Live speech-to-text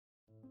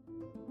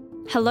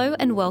Hello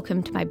and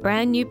welcome to my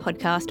brand new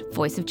podcast,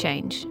 Voice of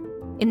Change.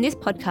 In this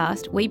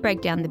podcast, we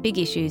break down the big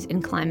issues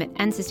in climate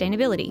and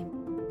sustainability.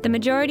 The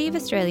majority of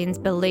Australians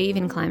believe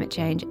in climate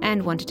change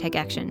and want to take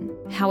action.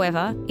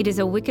 However, it is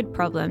a wicked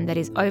problem that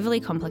is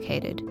overly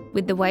complicated,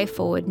 with the way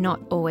forward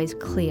not always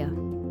clear.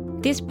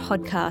 This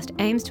podcast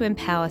aims to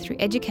empower through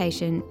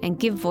education and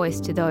give voice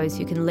to those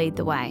who can lead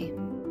the way.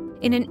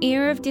 In an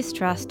era of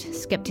distrust,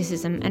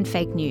 scepticism and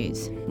fake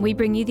news, we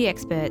bring you the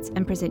experts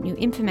and present you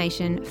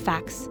information,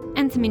 facts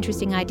and some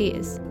interesting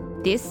ideas.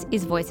 This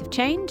is Voice of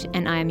Change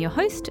and I am your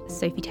host,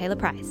 Sophie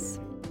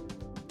Taylor-Price.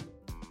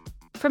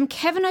 From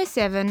Kevin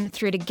 07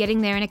 through to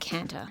getting there in a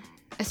canter,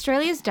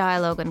 Australia's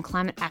dialogue on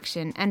climate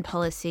action and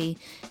policy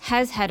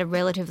has had a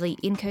relatively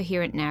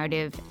incoherent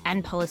narrative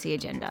and policy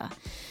agenda,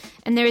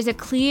 and there is a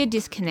clear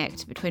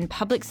disconnect between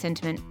public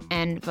sentiment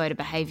and voter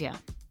behaviour.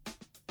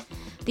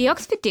 The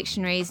Oxford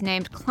Dictionary's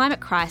named climate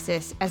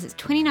crisis as its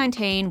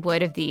 2019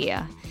 word of the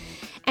year,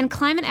 and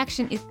climate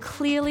action is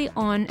clearly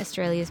on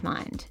Australia's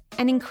mind,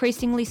 and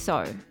increasingly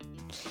so.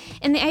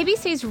 In the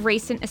ABC's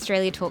recent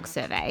Australia Talk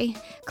survey,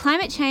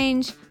 climate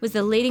change was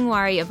the leading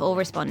worry of all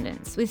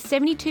respondents, with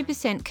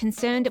 72%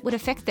 concerned it would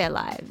affect their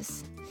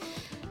lives.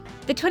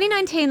 The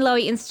 2019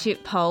 Lowy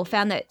Institute poll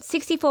found that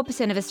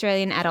 64% of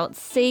Australian adults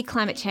see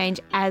climate change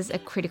as a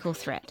critical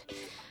threat,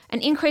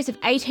 an increase of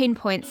 18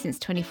 points since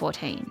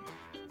 2014.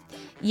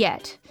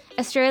 Yet,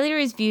 Australia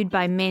is viewed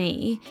by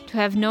many to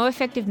have no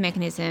effective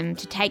mechanism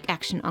to take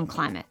action on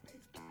climate.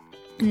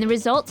 And the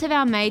results of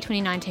our May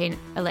 2019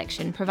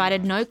 election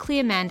provided no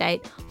clear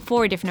mandate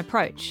for a different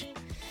approach.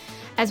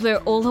 As we're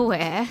all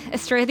aware,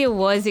 Australia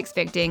was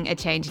expecting a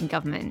change in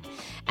government,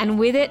 and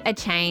with it a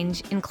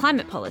change in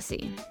climate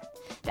policy.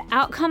 The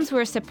outcomes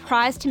were a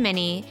surprise to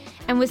many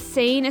and was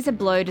seen as a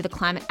blow to the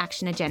climate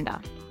action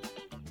agenda.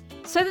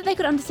 So that they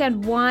could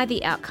understand why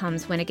the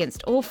outcomes went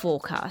against all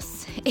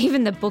forecasts,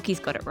 even the bookies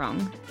got it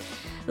wrong,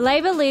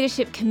 Labor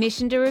leadership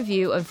commissioned a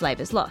review of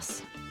Labor's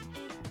loss.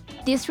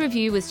 This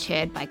review was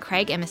chaired by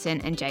Craig Emerson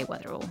and Jay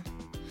Weatherill.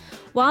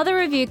 While the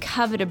review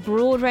covered a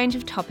broad range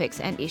of topics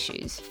and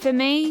issues, for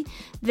me,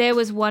 there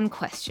was one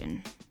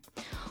question.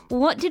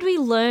 What did we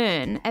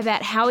learn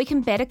about how we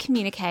can better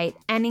communicate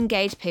and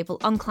engage people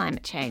on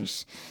climate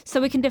change so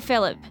we can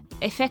develop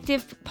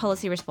effective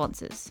policy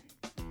responses?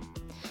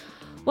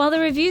 While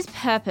the review's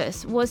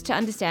purpose was to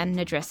understand and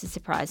address the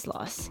surprise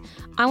loss,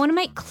 I want to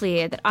make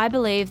clear that I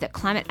believe that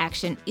climate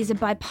action is a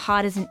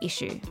bipartisan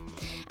issue,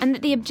 and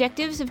that the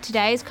objectives of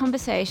today's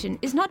conversation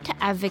is not to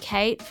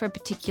advocate for a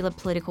particular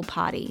political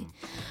party,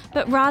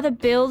 but rather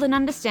build an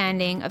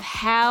understanding of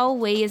how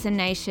we as a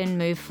nation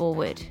move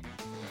forward.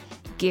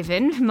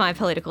 Given my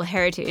political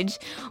heritage,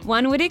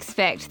 one would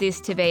expect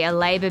this to be a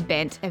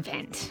Labor-bent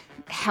event.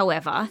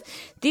 However,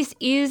 this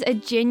is a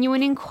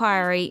genuine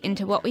inquiry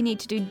into what we need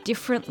to do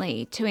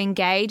differently to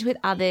engage with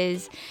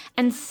others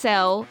and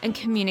sell and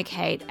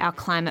communicate our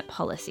climate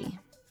policy.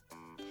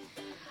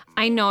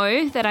 I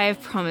know that I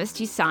have promised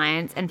you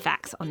science and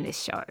facts on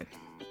this show,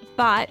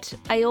 but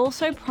I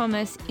also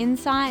promise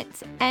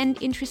insights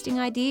and interesting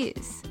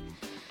ideas.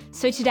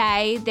 So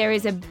today there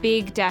is a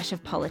big dash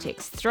of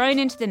politics thrown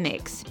into the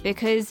mix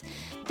because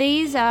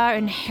these are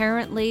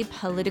inherently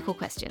political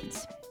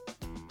questions.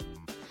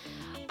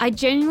 I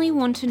genuinely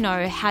want to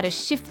know how to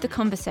shift the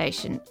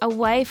conversation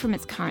away from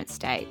its current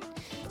state,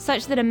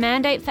 such that a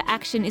mandate for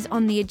action is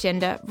on the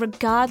agenda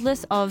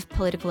regardless of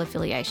political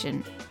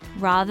affiliation,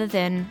 rather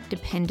than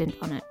dependent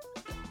on it.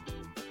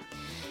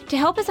 To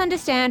help us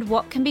understand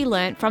what can be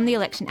learnt from the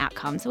election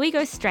outcomes, we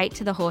go straight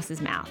to the horse's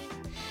mouth.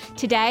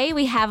 Today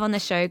we have on the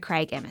show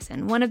Craig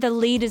Emerson, one of the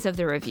leaders of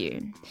the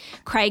review.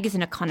 Craig is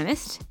an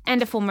economist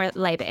and a former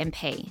Labor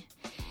MP.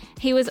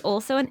 He was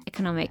also an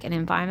economic and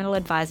environmental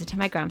advisor to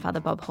my grandfather,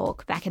 Bob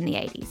Hawke, back in the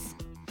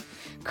 80s.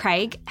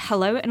 Craig,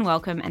 hello and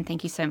welcome, and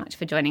thank you so much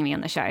for joining me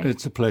on the show.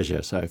 It's a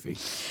pleasure, Sophie.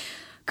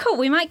 Cool,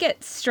 we might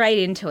get straight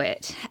into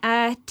it.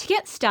 To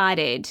get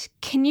started,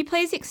 can you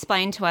please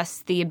explain to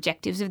us the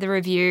objectives of the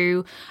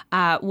review,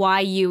 why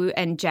you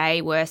and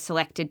Jay were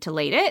selected to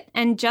lead it,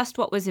 and just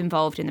what was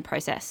involved in the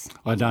process?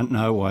 I don't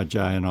know why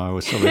Jay and I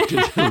were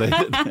selected to lead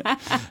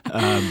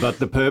it, but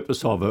the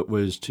purpose of it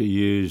was to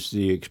use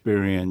the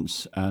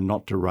experience,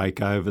 not to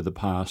rake over the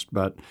past,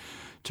 but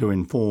to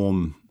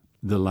inform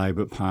the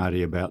Labor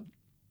Party about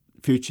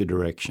future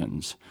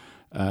directions.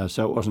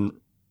 So it wasn't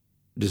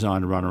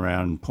designed to run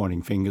around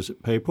pointing fingers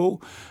at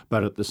people,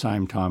 but at the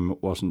same time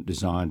it wasn't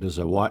designed as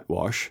a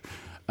whitewash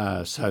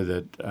so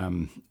that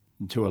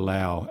to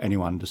allow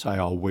anyone to say,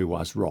 oh, we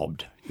was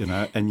robbed, you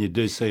know. And you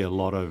do see a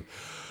lot of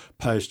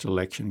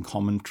post-election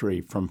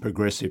commentary from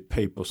progressive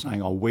people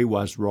saying, oh, we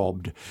was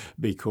robbed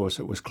because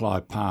it was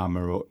Clive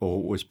Palmer or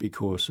it was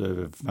because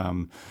of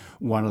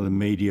one of the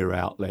media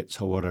outlets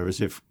or whatever, as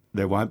if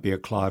there won't be a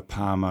Clive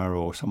Palmer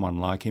or someone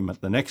like him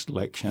at the next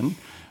election,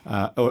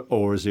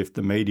 or as if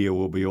the media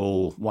will be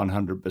all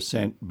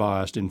 100%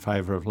 biased in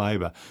favour of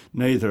Labor.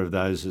 Neither of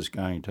those is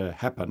going to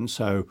happen.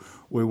 So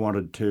we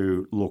wanted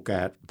to look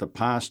at the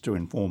past to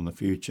inform the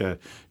future,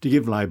 to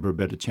give Labor a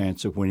better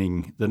chance of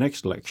winning the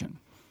next election.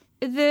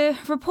 the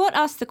report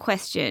asked the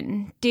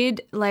question,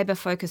 did Labor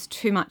focus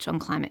too much on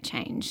climate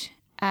change?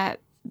 And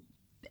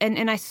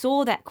I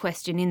saw that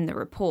question in the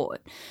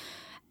report.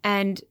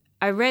 And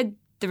I read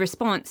the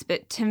response,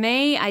 but to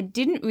me, I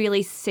didn't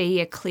really see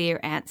a clear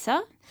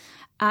answer.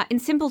 In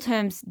simple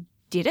terms,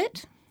 did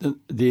it?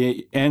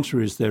 The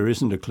answer is there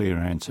isn't a clear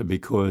answer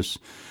because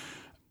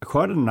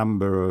quite a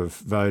number of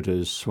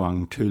voters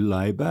swung to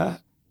Labor,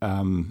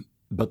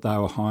 but they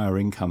were higher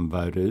income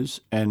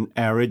voters, and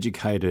our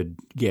educated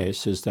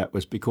guess is that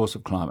was because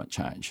of climate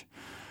change.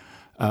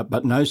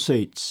 But no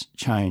seats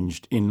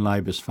changed in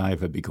Labor's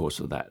favour because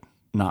of that,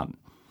 none.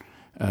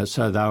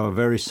 So they were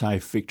very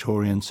safe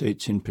Victorian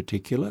seats in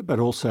particular, but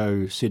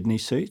also Sydney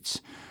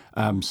seats,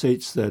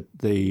 seats that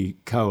the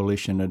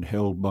coalition had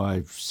held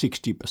by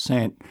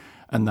 60%,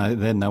 and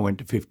then they went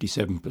to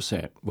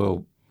 57%.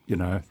 Well, you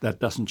know, that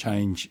doesn't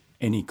change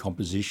any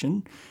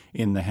composition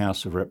in the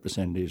House of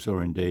Representatives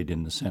or indeed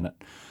in the Senate.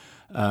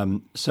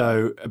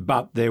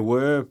 But there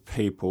were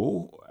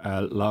people,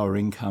 lower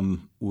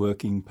income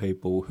working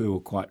people, who were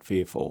quite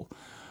fearful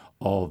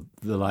of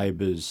the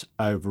Labor's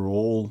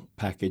overall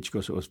package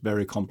because it was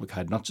very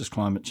complicated, not just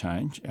climate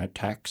change,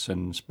 tax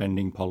and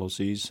spending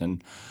policies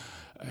and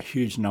a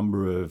huge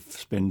number of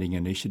spending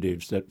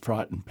initiatives that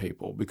frightened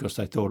people because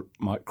they thought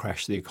it might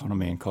crash the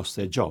economy and cost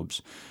their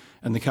jobs.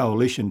 And the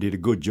coalition did a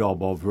good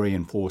job of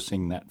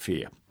reinforcing that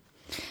fear.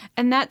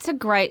 And that's a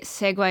great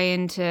segue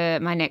into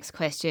my next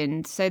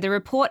question. So the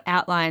report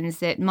outlines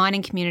that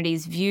mining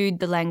communities viewed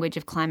the language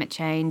of climate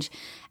change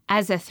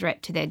as a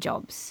threat to their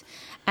jobs,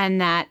 and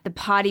that the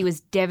party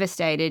was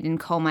devastated in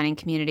coal mining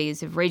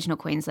communities of regional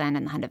Queensland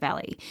and the Hunter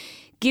Valley.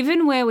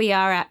 Given where we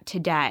are at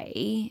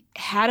today,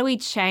 how do we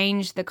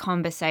change the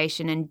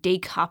conversation and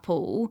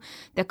decouple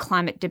the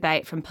climate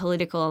debate from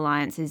political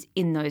alliances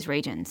in those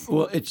regions?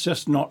 Well, it's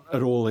just not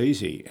at all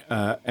easy.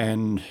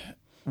 And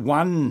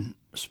one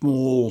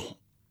small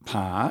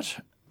part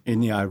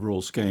in the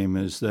overall scheme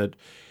is that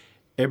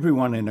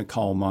everyone in a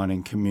coal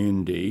mining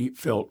community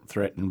felt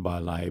threatened by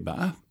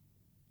Labor.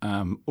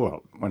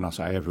 Well, when I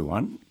say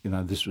everyone, you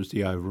know, this was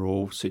the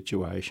overall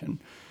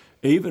situation.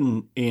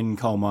 Even in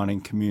coal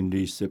mining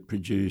communities that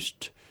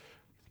produced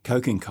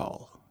coking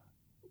coal,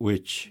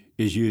 which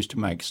is used to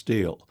make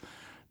steel.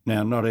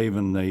 Now, not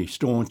even the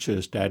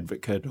staunchest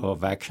advocate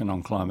of action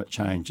on climate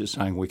change is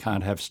saying we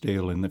can't have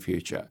steel in the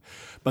future.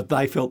 But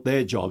they felt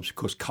their jobs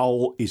because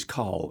coal is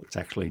coal. It's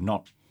actually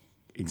not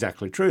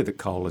exactly true that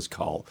coal is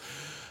coal.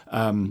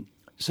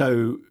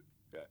 So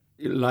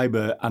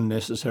Labor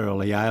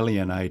unnecessarily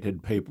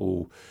alienated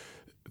people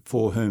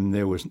for whom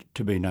there was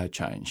to be no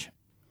change.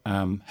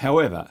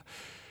 However,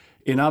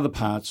 in other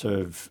parts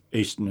of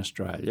Eastern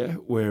Australia,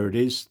 where it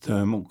is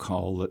thermal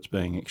coal that's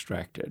being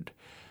extracted,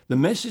 the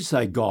message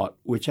they got,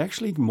 which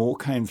actually more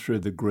came through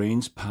the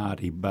Greens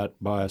party,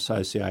 but by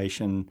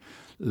association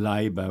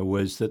Labor,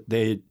 was that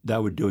they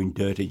were doing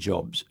dirty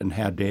jobs, and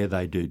how dare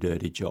they do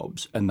dirty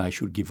jobs, and they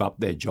should give up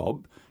their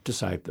job to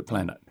save the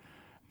planet.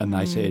 And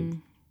they said,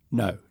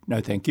 no,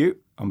 thank you,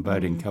 I'm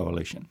voting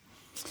coalition.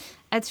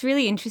 That's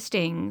really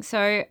interesting.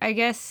 So I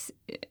guess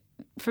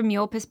from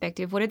your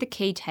perspective, what are the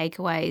key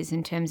takeaways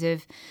in terms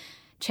of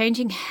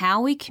changing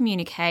how we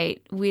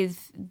communicate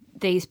with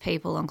these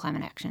people on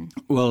climate action?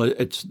 Well,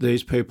 it's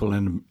these people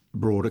in a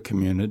broader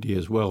community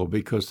as well,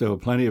 because there were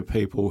plenty of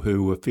people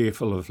who were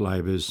fearful of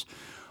Labor's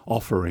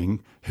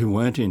offering who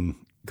weren't in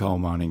coal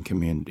mining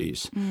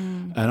communities.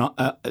 And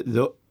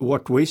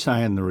what we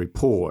say in the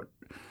report,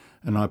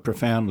 and I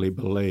profoundly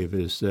believe,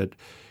 is that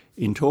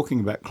in talking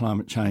about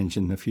climate change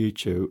in the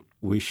future,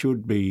 we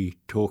should be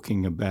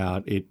talking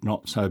about it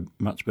not so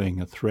much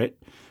being a threat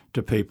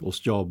to people's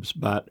jobs,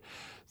 but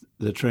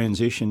the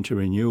transition to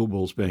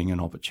renewables being an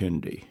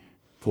opportunity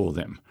for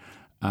them.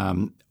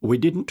 We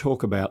didn't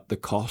talk about the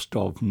cost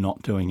of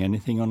not doing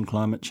anything on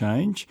climate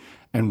change,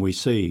 and we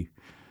see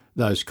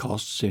those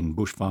costs in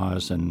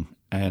bushfires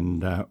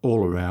and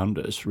all around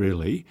us,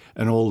 really,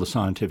 and all the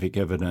scientific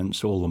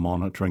evidence, all the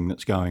monitoring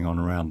that's going on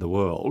around the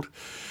world.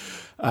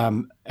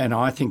 And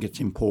I think it's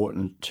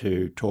important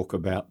to talk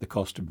about the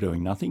cost of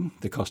doing nothing,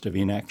 the cost of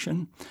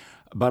inaction,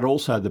 but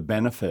also the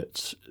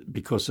benefits,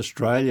 because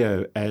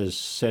Australia, as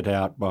set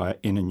out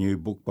in a new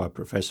book by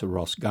Professor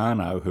Ross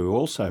Garnaut, who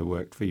also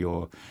worked for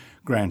your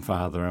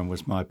grandfather and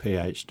was my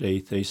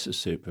PhD thesis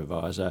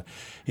supervisor,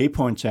 he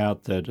points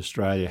out that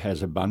Australia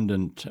has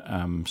abundant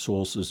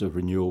sources of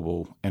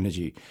renewable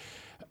energy.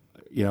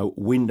 You know,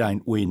 wind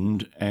ain't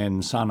wind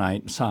and sun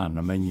ain't sun.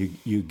 I mean,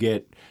 you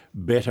get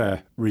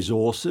better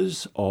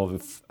resources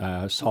of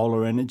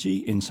solar energy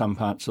in some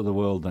parts of the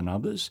world than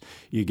others.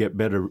 You get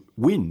better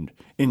wind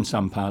in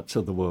some parts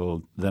of the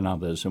world than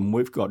others. And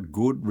we've got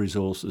good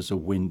resources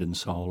of wind and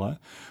solar.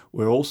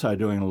 We're also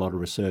doing a lot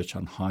of research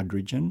on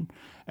hydrogen,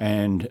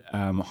 and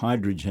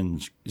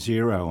hydrogen's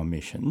zero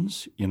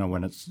emissions, you know,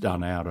 when it's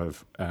done out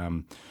of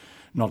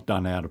not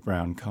done out of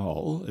brown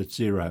coal, it's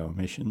zero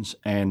emissions.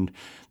 And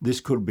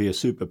this could be a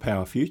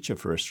superpower future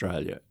for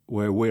Australia,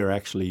 where we're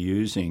actually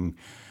using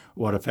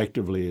what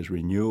effectively is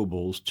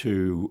renewables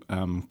to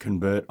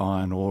convert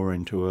iron ore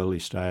into early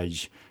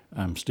stage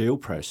steel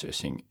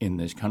processing in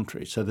this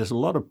country. So there's a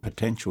lot of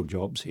potential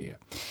jobs here.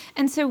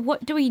 And so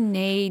what do we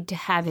need to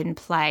have in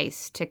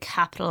place to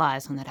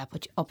capitalise on that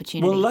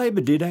opportunity? Well,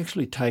 Labor did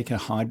actually take a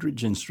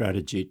hydrogen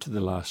strategy to the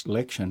last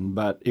election,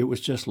 but it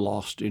was just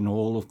lost in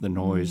all of the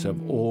noise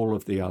of all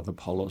of the other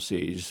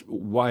policies,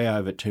 way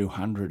over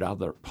 200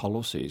 other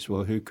policies.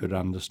 Well, who could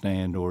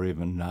understand or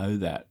even know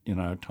that? You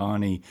know,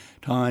 tiny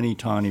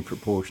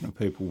proportion of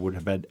people would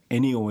have had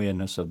any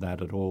awareness of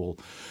that at all.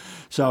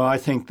 So I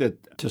think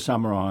that, to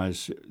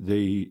summarise,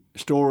 the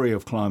story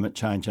of climate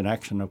change and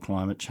action of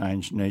climate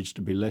change needs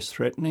to be less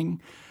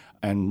threatening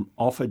and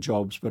offer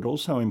jobs, but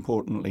also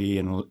importantly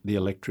in the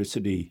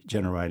electricity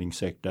generating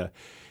sector.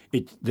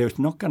 There's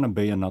not going to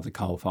be another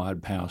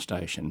coal-fired power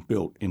station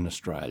built in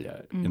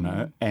Australia, you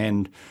know,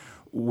 and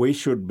we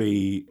should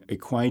be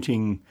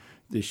equating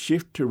the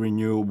shift to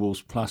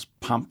renewables plus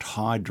pumped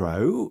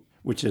hydro,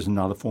 which is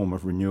another form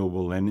of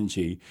renewable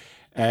energy,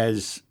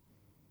 as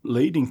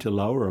leading to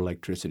lower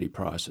electricity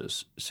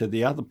prices. So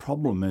the other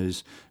problem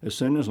is, as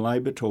soon as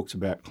Labor talks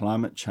about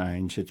climate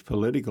change, its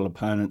political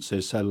opponent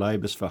says, so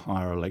Labor's for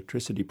higher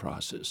electricity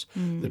prices.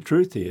 The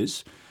truth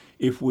is,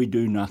 if we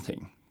do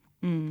nothing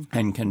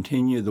and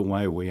continue the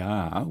way we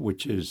are,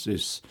 which is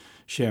this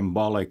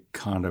shambolic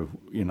kind of,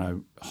 you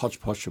know,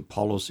 hodgepodge of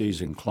policies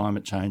and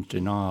climate change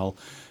denial,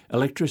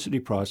 electricity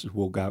prices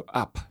will go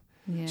up.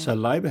 Yeah. So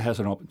Labor has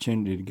an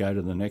opportunity to go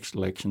to the next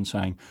election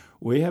saying,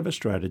 we have a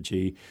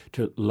strategy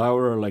to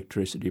lower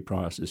electricity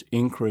prices,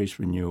 increase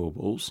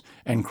renewables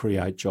and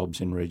create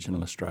jobs in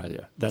regional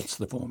Australia. That's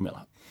the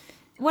formula.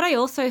 What I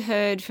also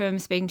heard from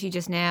speaking to you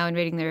just now and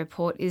reading the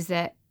report is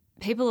that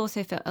people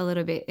also felt a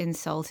little bit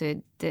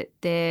insulted that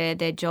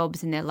their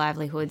jobs and their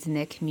livelihoods and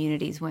their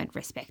communities weren't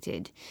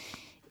respected.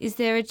 Is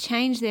there a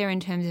change there in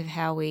terms of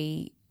how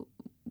we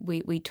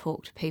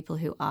talk to people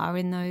who are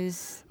in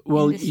those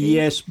industries?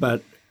 Yes,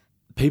 but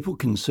people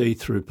can see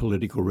through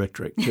political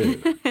rhetoric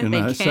too. You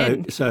know,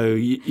 so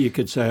you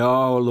could say,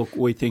 "Oh, look,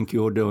 we think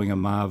you're doing a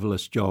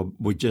marvellous job.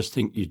 We just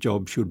think your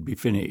job should be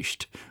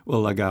finished."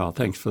 Well, they go, "Oh,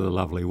 thanks for the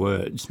lovely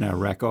words. Now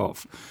rack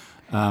off."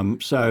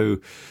 So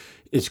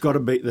there's got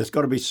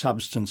to be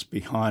substance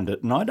behind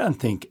it, and I don't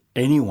think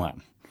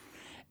anyone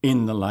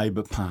in the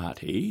Labor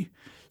Party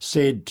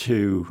said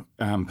to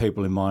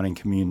people in mining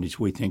communities,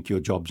 "We think your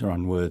jobs are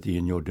unworthy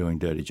and you're doing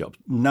dirty jobs."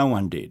 No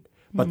one did,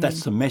 but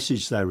that's the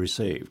message they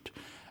received.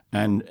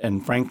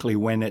 And frankly,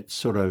 when it's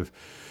sort of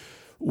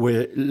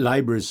where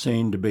Labor is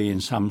seen to be in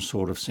some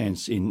sort of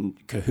sense in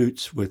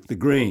cahoots with the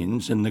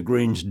Greens, and the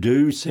Greens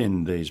do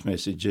send these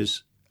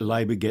messages,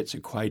 Labor gets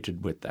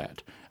equated with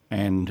that.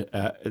 And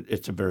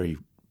it's a very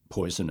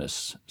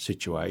poisonous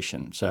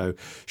situation. So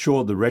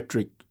sure, the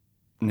rhetoric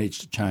needs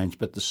to change,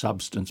 but the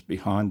substance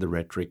behind the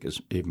rhetoric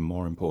is even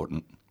more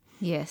important.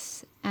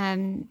 Yes.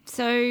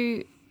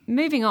 So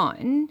moving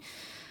on,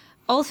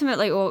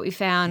 ultimately, what we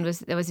found was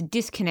there was a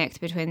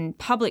disconnect between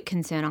public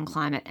concern on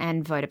climate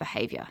and voter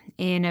behaviour.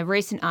 In a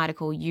recent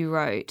article you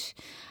wrote,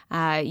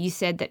 you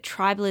said that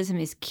tribalism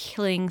is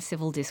killing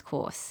civil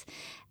discourse.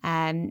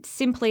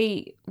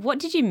 Simply, what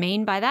did you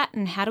mean by that,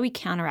 and how do we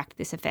counteract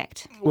this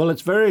effect? Well,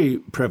 it's very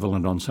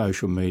prevalent on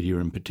social media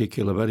in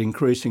particular, but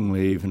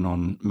increasingly even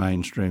on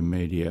mainstream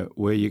media,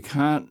 where you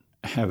can't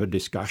have a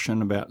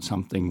discussion about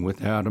something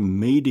without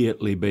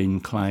immediately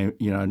being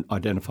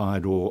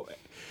identified or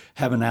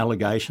have an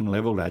allegation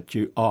levelled at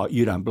you, "Oh,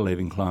 you don't believe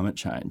in climate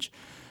change."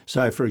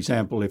 So, for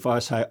example, if I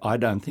say I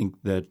don't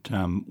think that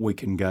we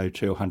can go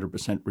to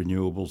 100%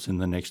 renewables in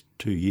the next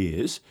 2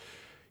 years,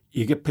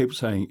 you get people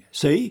saying,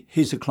 "See,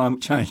 he's a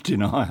climate change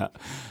denier."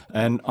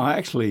 And I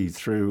actually,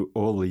 through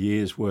all the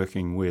years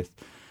working with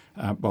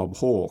Bob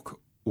Hawke,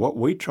 what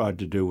we tried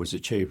to do was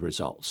achieve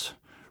results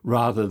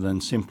rather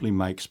than simply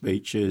make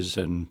speeches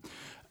and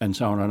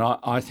so on. And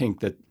I think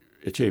that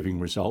achieving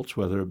results,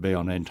 whether it be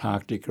on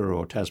Antarctica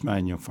or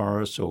Tasmanian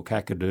forests or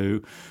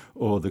Kakadu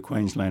or the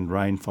Queensland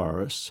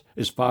rainforests,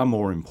 is far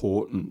more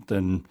important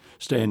than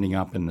standing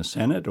up in the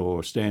Senate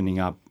or standing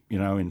up, you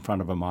know, in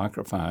front of a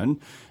microphone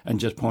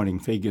and just pointing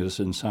figures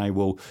and saying,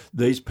 well,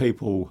 these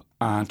people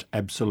aren't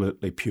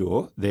absolutely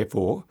pure,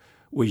 therefore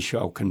we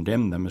shall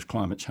condemn them as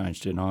climate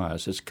change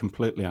deniers. It's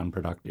completely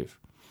unproductive.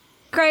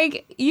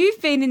 Craig,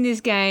 you've been in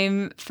this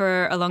game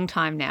for a long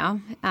time now.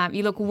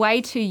 You look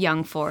way too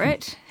young for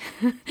it,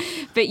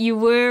 but you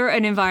were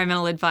an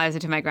environmental advisor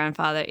to my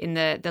grandfather in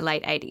the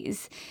late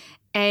 80s.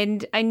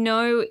 And I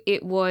know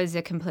it was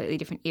a completely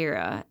different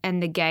era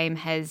and the game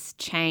has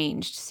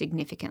changed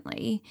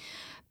significantly.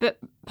 But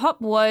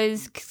Pop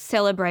was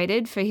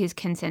celebrated for his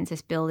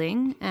consensus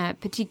building,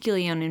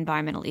 particularly on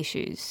environmental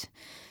issues.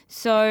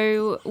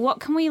 So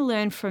what can we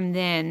learn from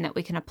then that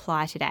we can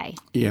apply today?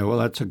 Yeah, well,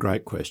 that's a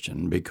great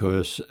question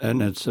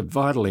and it's a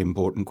vitally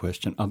important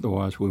question,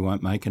 otherwise we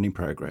won't make any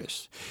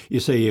progress. You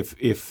see,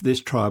 if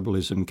this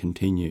tribalism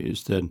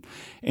continues, then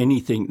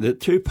the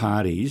two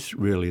parties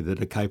really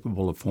that are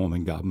capable of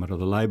forming government are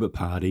the Labor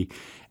Party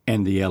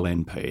and the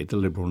LNP, the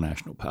Liberal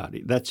National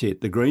Party. That's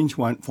it. The Greens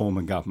won't form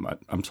a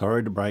government. I'm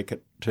sorry to break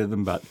it to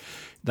them, but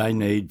they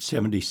need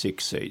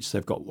 76 seats.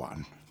 They've got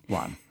one.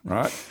 one,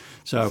 right?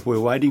 So if we're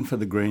waiting for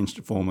the Greens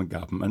to form a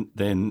government,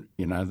 then,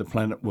 the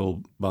planet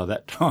will, by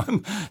that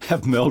time,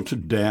 have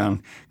melted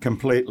down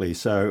completely.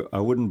 So I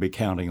wouldn't be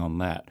counting on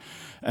that.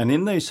 And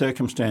in these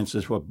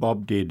circumstances, what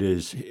Bob did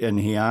is, and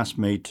he asked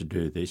me to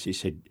do this, he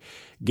said,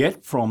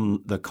 get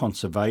from the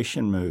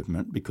conservation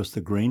movement, because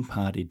the Green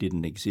Party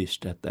didn't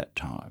exist at that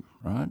time,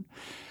 right,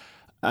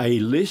 a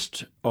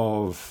list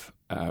of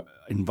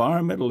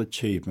environmental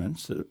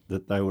achievements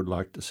that they would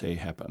like to see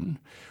happen,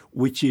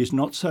 which is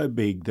not so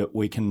big that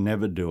we can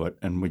never do it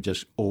and we're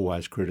just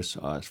always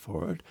criticised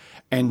for it,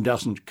 and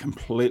doesn't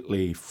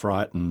completely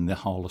frighten the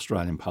whole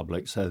Australian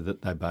public so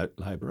that they vote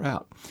Labor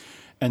out.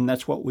 And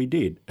that's what we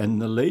did.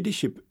 And the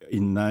leadership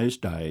in those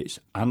days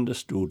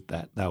understood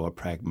that. They were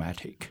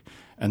pragmatic.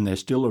 And they're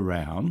still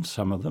around,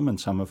 some of them, and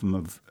some of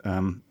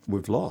them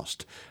we've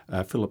lost.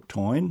 Philip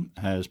Toyne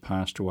has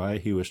passed away.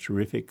 He was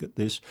terrific at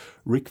this.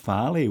 Rick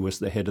Farley was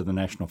the head of the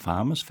National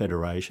Farmers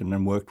Federation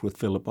and worked with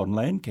Philip on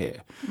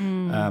Landcare.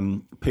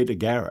 Peter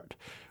Garrett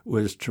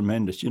was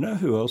tremendous. You know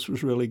who else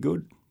was really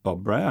good?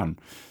 Bob Brown,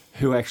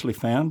 who actually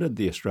founded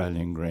the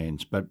Australian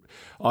Greens. But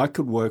I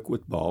could work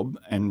with Bob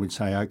and would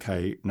say,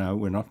 OK, no,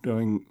 we're not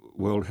doing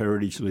World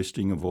Heritage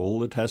listing of all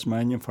the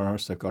Tasmanian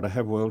forests. They've got to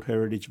have World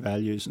Heritage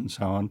values and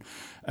so on.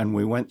 And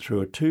we went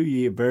through a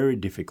 2-year, very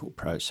difficult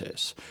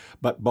process.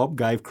 But Bob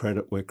gave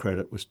credit where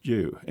credit was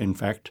due. In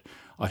fact,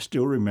 I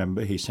still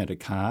remember he sent a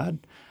card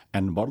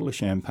and a bottle of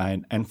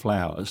champagne and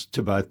flowers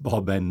to both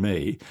Bob and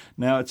me.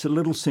 Now, it's a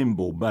little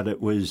symbol, but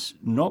it was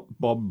not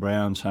Bob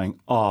Brown saying,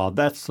 oh,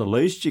 that's the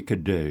least you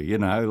could do.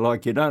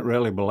 Like you don't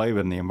really believe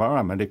in the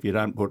environment if you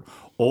don't put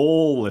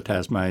all the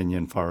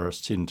Tasmanian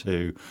forests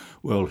into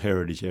World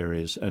Heritage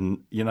areas.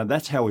 And,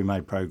 that's how we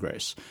made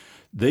progress.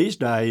 These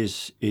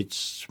days,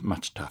 it's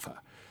much tougher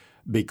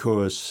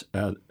because,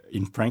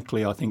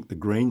 frankly, I think the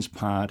Greens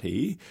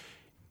Party,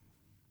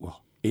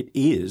 it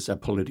is a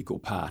political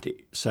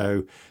party.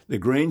 So the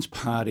Greens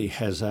Party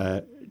has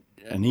an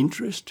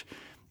interest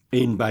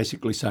in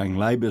basically saying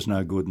Labor's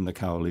no good and the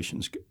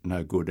coalition's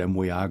no good and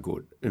we are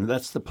good. And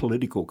that's the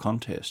political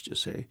contest, you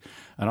see.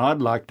 And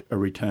I'd like a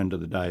return to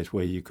the days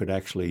where you could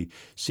actually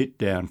sit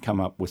down,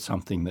 come up with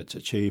something that's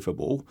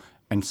achievable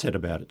and set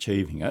about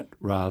achieving it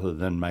rather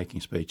than making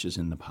speeches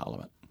in the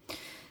Parliament.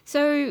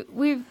 So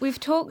we've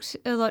talked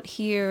a lot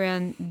here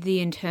around the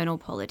internal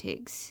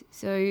politics.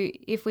 So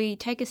if we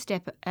take a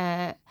step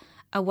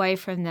away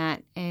from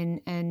that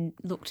and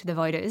look to the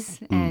voters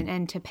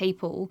and to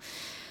people,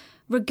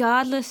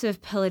 regardless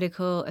of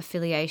political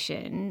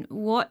affiliation,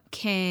 what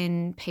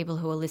can people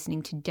who are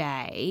listening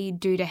today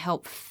do to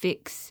help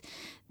fix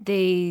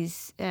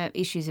these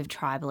issues of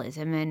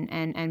tribalism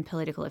and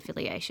political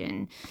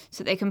affiliation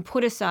so they can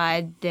put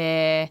aside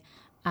their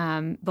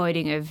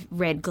voting of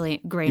red,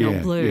 green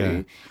or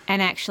blue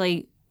and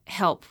actually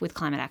help with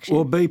climate action?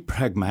 Well, be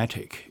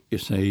pragmatic. You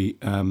see,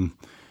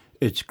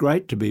 it's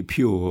great to be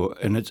pure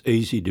and it's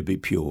easy to be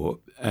pure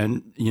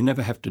and you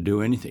never have to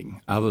do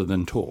anything other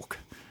than talk.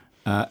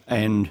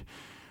 And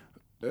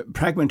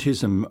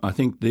pragmatism, I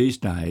think these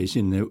days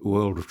in the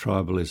world of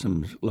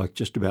tribalism is like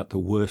just about the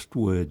worst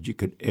word you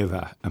could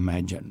ever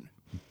imagine.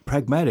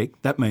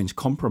 Pragmatic, that means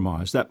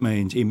compromise, that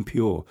means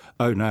impure.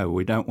 Oh no,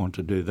 we don't want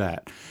to do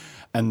that.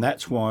 And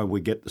that's why we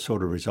get the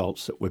sort of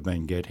results that we've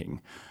been getting.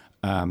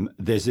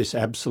 There's this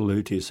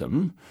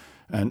absolutism,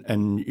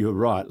 and you're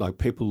right, like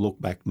people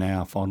look back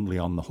now fondly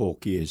on the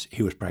Hawke years.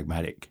 He was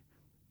pragmatic.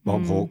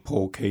 Bob Hawke,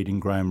 Paul Keating,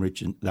 Graham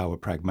Richardson, they were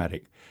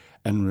pragmatic.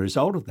 And the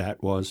result of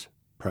that was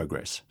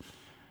progress.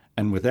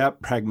 And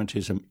without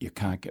pragmatism, you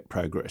can't get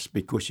progress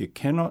because you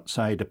cannot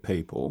say to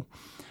people,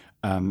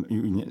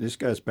 this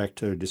goes back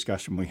to a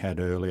discussion we had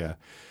earlier,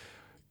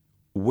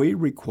 we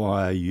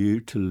require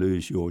you to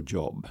lose your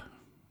job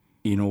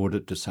in order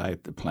to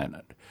save the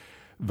planet.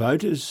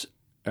 Voters,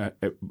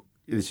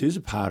 this is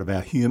a part of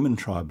our human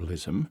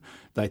tribalism,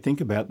 they think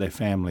about their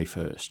family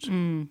first.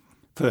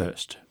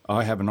 First,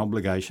 I have an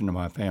obligation to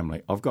my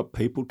family. I've got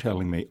people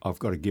telling me I've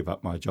got to give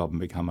up my job and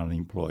become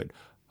unemployed.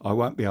 I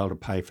won't be able to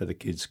pay for the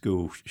kids'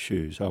 school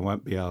shoes. We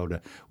won't be able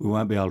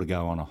to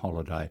go on a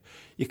holiday.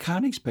 You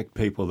can't expect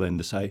people then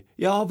to say,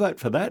 yeah, I'll vote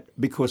for that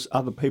because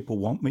other people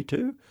want me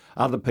to,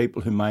 other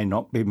people who may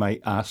not be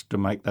asked to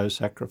make those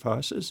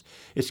sacrifices.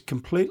 It's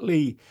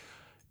completely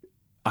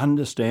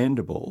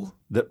understandable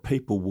that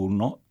people will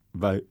not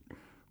vote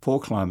for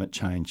climate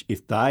change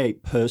if they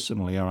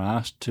personally are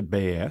asked to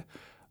bear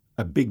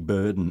a big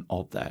burden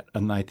of that.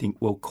 And they think,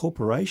 well,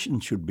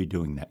 corporations should be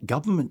doing that.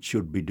 Government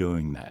should be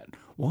doing that.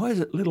 Why is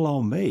it little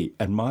old me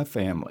and my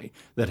family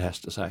that has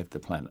to save the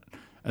planet?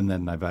 And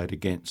then they vote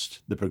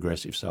against the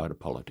progressive side of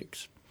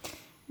politics.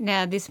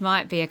 Now, this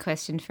might be a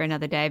question for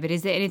another day, but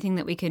is there anything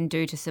that we can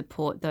do to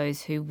support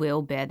those who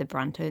will bear the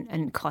brunt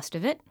and cost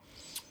of it?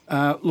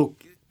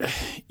 Look,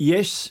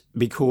 yes,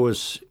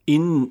 because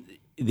in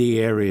the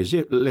areas,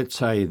 let's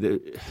say,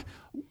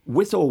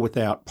 with or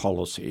without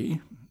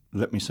policy,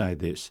 let me say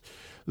this,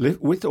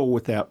 with or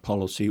without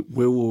policy,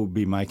 we will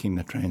be making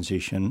the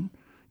transition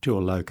to a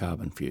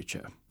low-carbon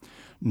future.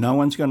 No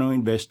one's going to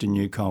invest in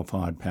new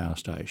coal-fired power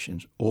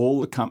stations. All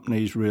the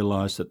companies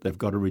realise that they've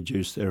got to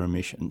reduce their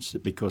emissions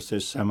because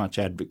there's so much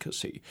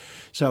advocacy.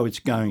 So it's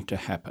going to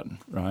happen,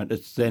 right?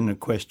 It's then a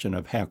question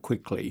of how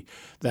quickly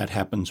that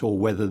happens or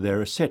whether there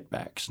are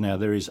setbacks. Now,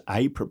 there is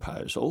a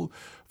proposal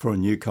for a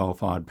new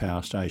coal-fired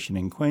power station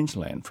in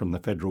Queensland from the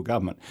federal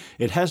government.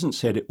 It hasn't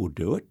said it will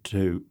do it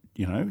to,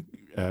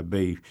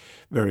 be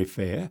very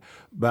fair.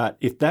 But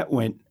if that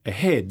went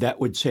ahead, that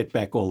would set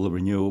back all the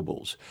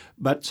renewables.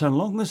 But so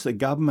long as the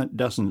government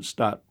doesn't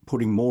start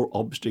putting more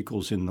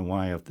obstacles in the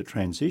way of the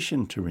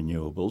transition to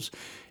renewables,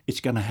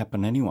 it's going to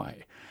happen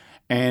anyway.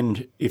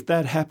 And if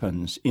that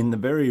happens in the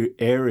very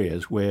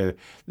areas where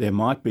there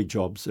might be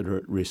jobs that are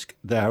at risk,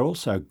 they are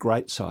also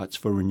great sites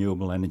for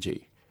renewable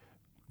energy.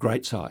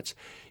 Great sites.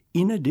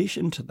 In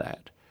addition to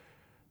that,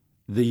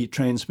 the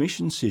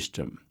transmission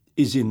system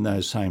is in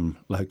those same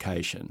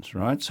locations,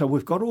 right? So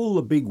we've got all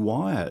the big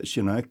wires,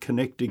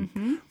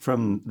 connecting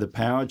from the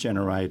power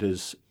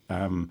generators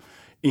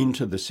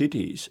into the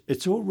cities.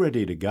 It's all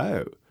ready to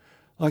go.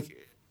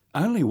 Like,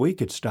 only we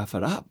could stuff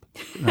it up,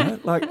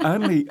 right? Like,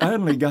 only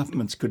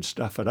governments could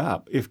stuff it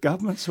up. If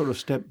governments sort of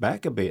stepped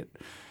back a bit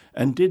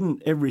and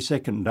didn't every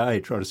second day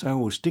try to say, oh,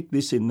 we'll stick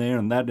this in there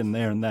and that in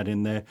there and that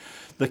in there,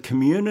 the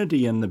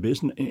community and the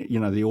business,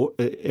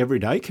 the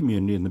everyday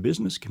community and the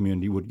business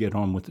community would get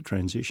on with the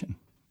transition.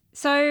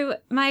 So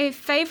my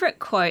favourite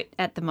quote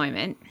at the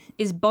moment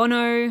is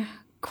Bono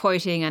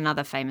quoting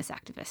another famous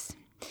activist.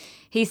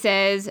 He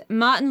says,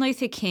 Martin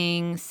Luther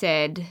King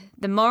said,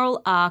 "The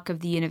moral arc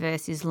of the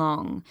universe is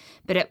long,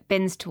 but it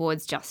bends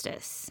towards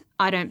justice.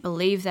 I don't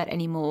believe that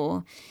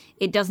anymore.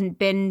 It doesn't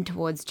bend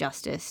towards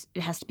justice.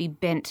 It has to be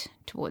bent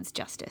towards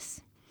justice."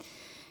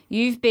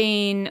 You've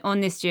been on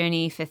this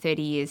journey for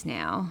 30 years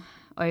now,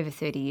 over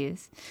 30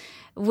 years.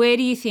 Where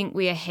do you think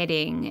we are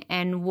heading,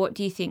 and what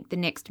do you think the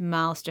next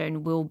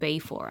milestone will be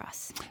for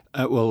us?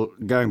 Well,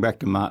 going back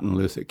to Martin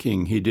Luther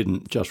King, he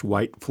didn't just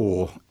wait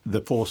for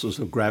the forces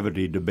of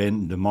gravity to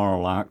bend the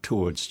moral arc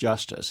towards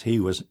justice. He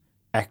was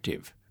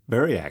active,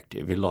 very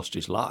active. He lost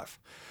his life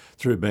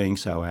through being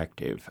so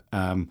active.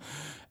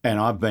 And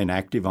I've been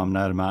active. I'm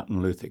no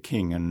Martin Luther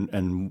King,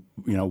 and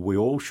we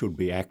all should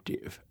be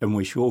active, and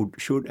we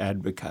should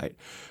advocate,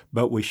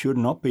 but we should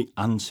not be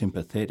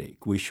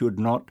unsympathetic. We should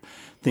not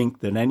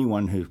think that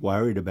anyone who's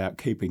worried about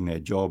keeping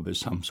their job is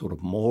some sort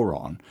of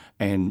moron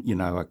and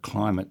a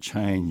climate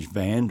change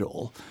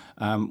vandal.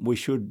 We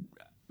should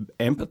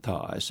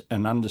empathise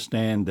and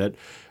understand that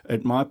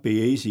it might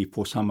be easy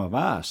for some of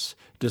us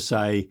to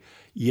say,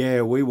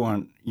 yeah, we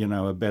want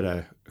a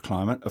better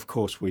climate. Of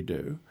course we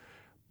do.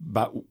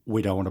 But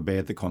we don't want to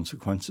bear the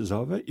consequences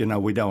of it.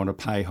 We don't want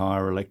to pay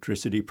higher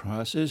electricity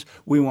prices.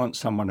 We want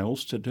someone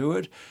else to do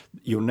it.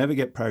 You'll never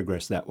get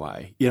progress that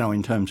way,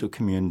 in terms of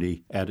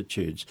community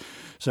attitudes.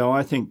 So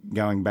I think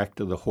going back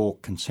to the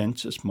Hawke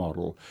consensus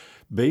model,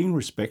 being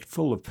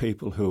respectful of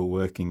people who are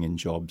working in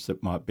jobs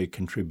that might be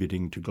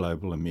contributing to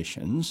global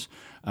emissions,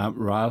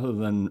 rather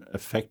than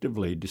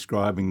effectively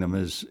describing them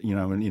as,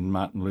 in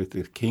Martin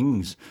Luther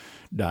King's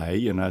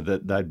day,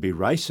 that they'd be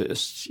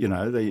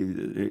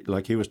racists,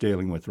 like he was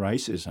dealing with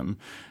racism.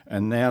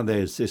 And now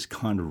there's this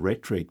kind of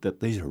rhetoric that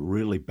these are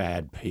really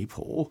bad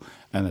people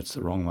and it's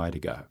the wrong way to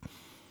go.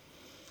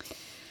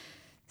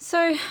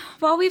 So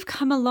while we've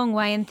come a long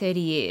way in 30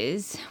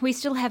 years, we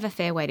still have a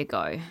fair way to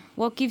go.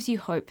 What gives you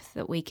hope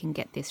that we can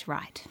get this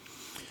right?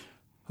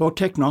 Well,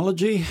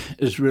 technology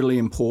is really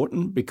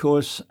important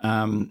because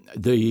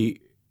the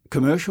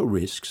commercial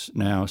risks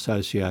now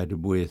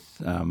associated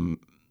with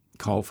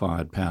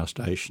coal-fired power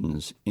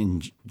stations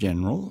in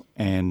general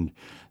and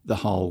the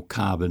whole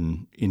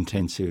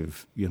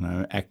carbon-intensive,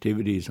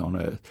 activities on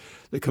Earth,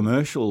 the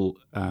commercial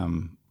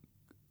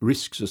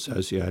risks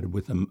associated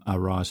with them are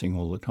rising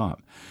all the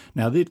time.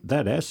 Now,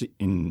 that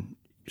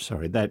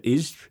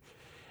is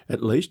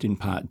at least in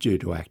part due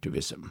to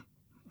activism,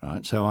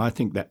 right? So I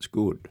think that's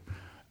good.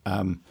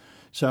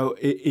 So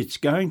it's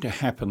going to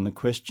happen. The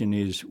question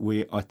is,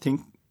 I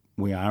think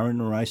we are in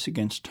a race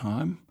against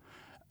time.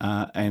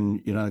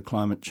 And,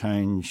 climate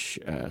change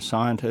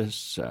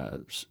scientists,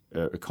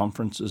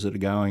 conferences that are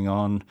going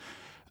on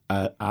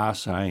are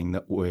saying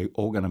that we're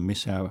all going to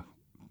miss our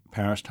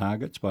Paris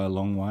targets by a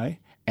long way.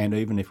 And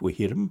even if we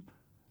hit them,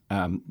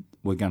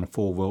 we're going to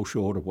fall well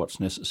short of what's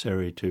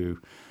necessary to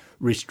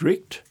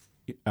restrict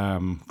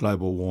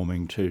global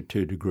warming to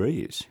 2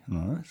 degrees.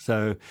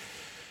 So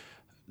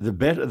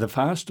the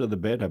faster the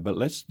better, but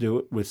let's do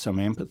it with some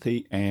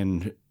empathy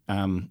and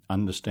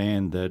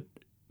understand that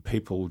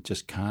people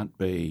just can't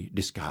be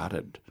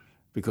discarded,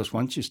 because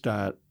once you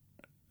start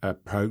a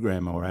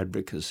program or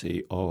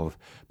advocacy of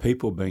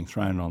people being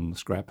thrown on the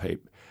scrap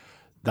heap,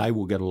 they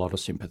will get a lot of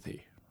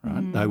sympathy,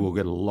 right? They will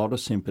get a lot of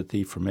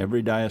sympathy from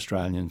everyday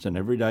Australians and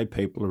everyday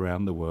people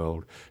around the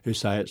world who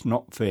say it's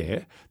not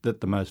fair that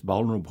the most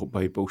vulnerable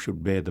people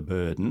should bear the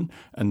burden,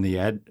 and the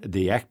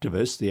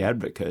activists, the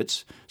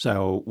advocates, say,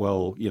 oh,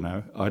 well,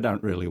 I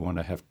don't really want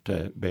to have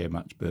to bear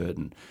much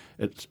burden.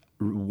 It's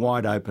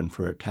wide open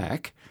for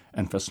attack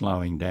and for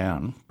slowing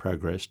down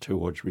progress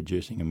towards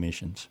reducing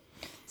emissions.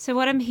 So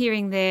what I'm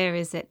hearing there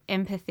is that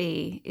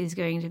empathy is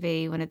going to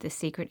be one of the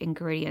secret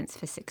ingredients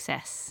for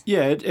success.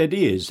 Yeah, it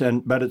is,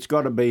 but it's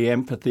got to be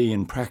empathy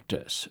in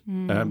practice.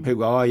 People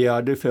go, oh, yeah,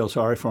 I do feel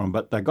sorry for them,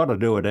 but they've got to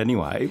do it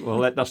anyway. Well,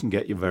 that doesn't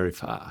get you very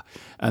far.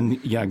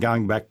 And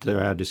going back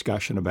to our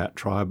discussion about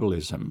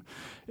tribalism,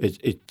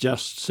 it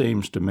just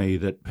seems to me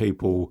that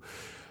people,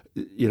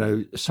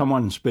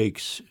 someone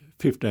speaks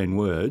 15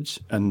 words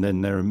and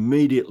then they're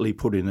immediately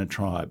put in a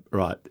tribe,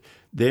 right?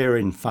 They're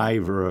in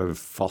favour of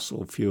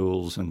fossil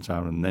fuels and so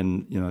on, and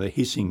then, the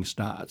hissing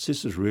starts.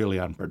 This is really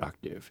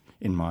unproductive,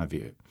 in my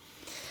view.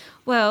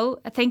 Well,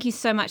 thank you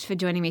so much for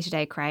joining me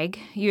today, Craig.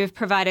 You have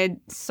provided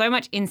so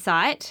much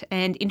insight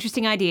and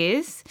interesting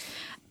ideas.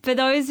 For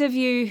those of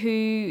you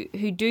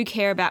who do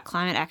care about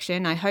climate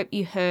action, I hope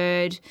you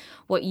heard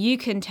what you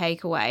can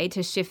take away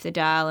to shift the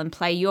dial and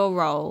play your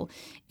role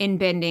in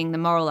bending the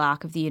moral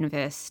arc of the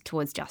universe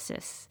towards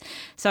justice.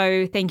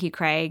 So thank you,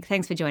 Craig.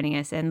 Thanks for joining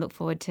us, and look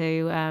forward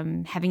to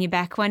having you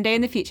back one day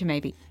in the future,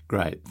 maybe.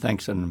 Great.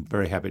 Thanks, and I'm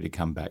very happy to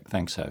come back.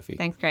 Thanks, Sophie.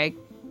 Thanks, Craig.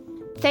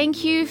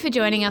 Thank you for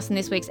joining us in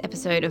this week's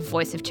episode of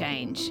Voice of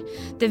Change.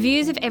 The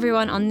views of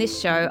everyone on this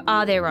show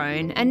are their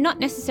own and not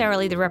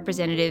necessarily the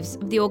representatives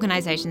of the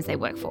organisations they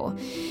work for.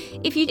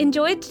 If you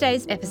enjoyed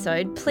today's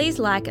episode, please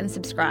like and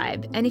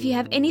subscribe. And if you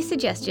have any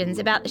suggestions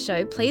about the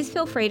show, please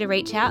feel free to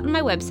reach out on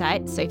my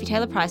website,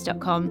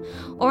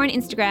 sophietaylorprice.com, or on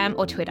Instagram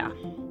or Twitter.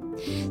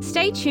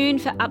 Stay tuned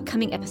for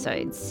upcoming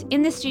episodes.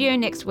 In the studio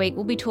next week,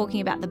 we'll be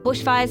talking about the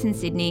bushfires in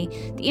Sydney,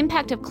 the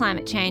impact of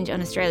climate change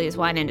on Australia's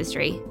wine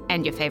industry,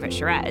 and your favourite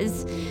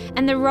Shiraz,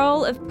 and the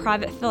role of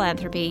private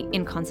philanthropy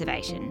in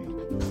conservation.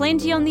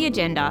 Plenty on the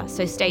agenda,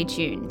 so stay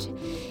tuned.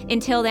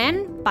 Until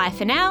then, bye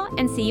for now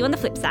and see you on the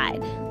flip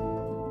side.